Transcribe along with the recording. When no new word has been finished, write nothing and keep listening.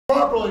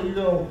properly, you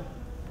know,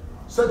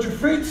 set your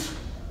feet,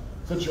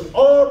 set your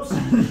arms,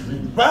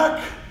 lean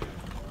back.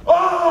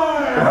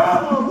 I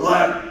am a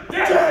limp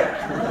dick!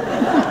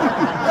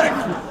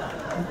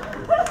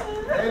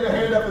 And a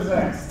hand up his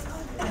ass.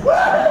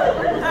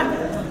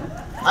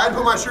 I had to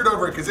put my shirt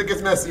over it because it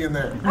gets messy in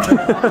there.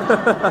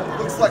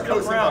 Looks like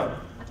coasting on.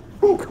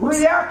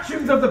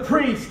 Reactions of the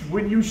priest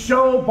when you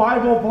show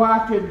Bible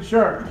black in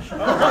church. Oh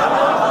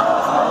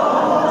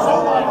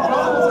my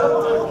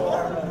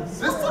God.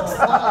 This looks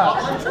a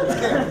lot like church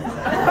camp.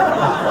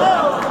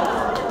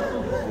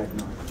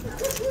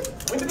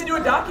 When did they do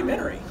a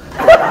documentary?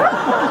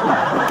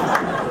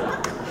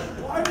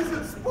 Why does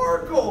it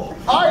sparkle?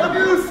 I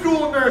knew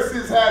school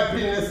nurses had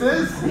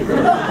penises.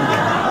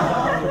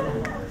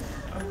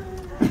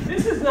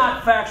 This is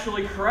not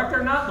factually correct.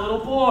 They're not little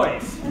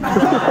boys. Oh my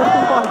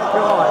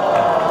God.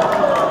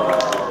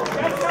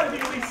 That's gotta be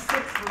at least 6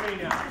 for me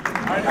now.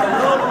 I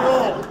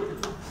know,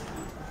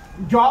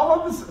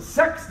 Gollum's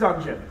sex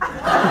dungeon.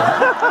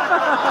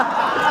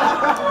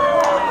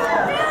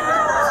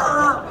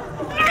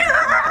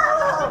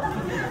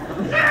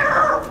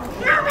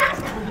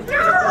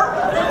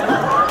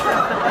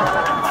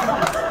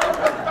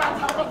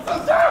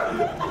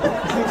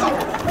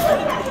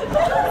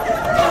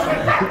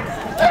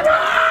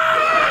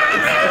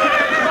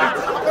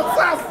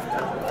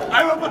 I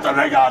will put the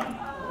ring on.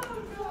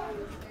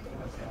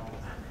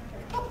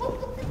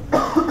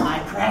 My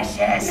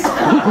precious.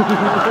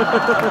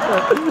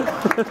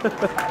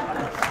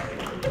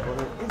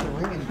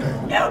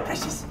 No,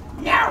 precious.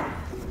 No.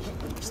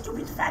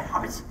 Stupid fat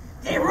hobbits.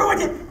 They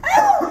ruined it.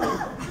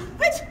 Oh!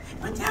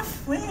 But they're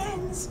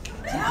friends.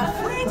 They're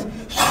friends.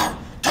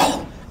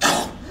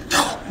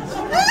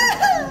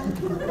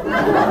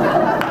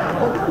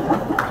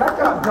 That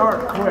got dark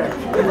quick.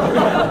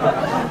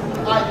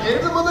 I gave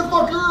the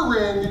motherfucker a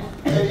ring,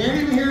 and he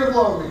didn't even hear it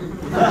blow me.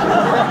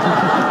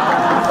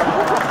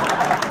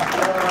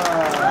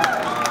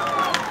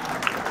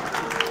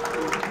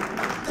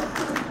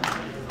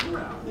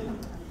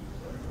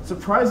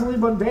 Surprisingly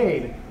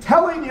mundane.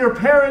 Telling your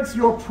parents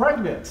you're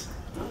pregnant.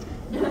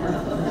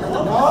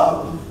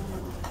 Mom,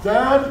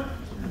 Dad,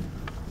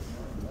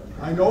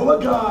 I know a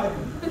guy.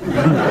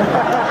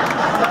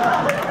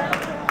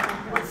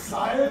 But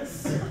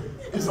science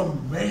is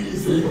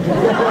amazing.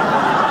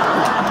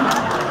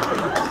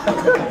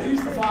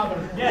 He's the father.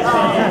 Yes,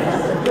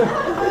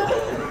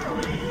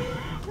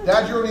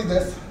 Dad, you don't need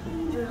this.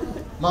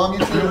 Mom,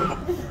 you too.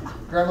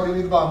 Grandma, you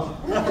need the bottle.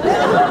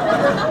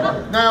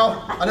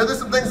 Now, I know there's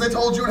some things they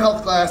told you in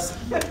health class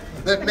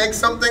that make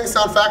some things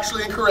sound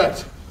factually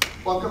incorrect.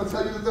 Well, I'm going to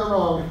tell you that they're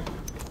wrong.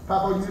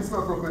 Papa, you need to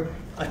smoke real quick.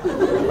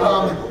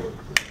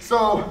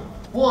 So,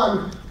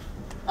 1,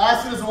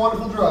 acid is a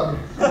wonderful drug.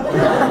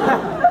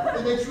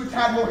 It makes you a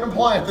tad more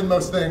compliant than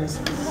most things.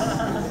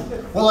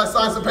 Well, I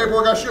signed some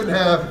paperwork I shouldn't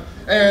have,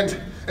 and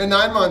in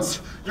 9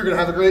 months, you're going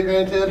to have a great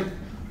grandkid.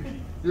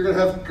 You're going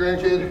to have a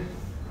grandkid.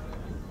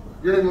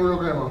 You're going to be a real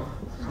grandma.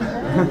 You're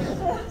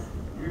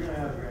gonna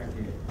have a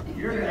grandkid.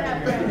 You're gonna have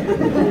a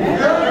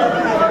grandkid.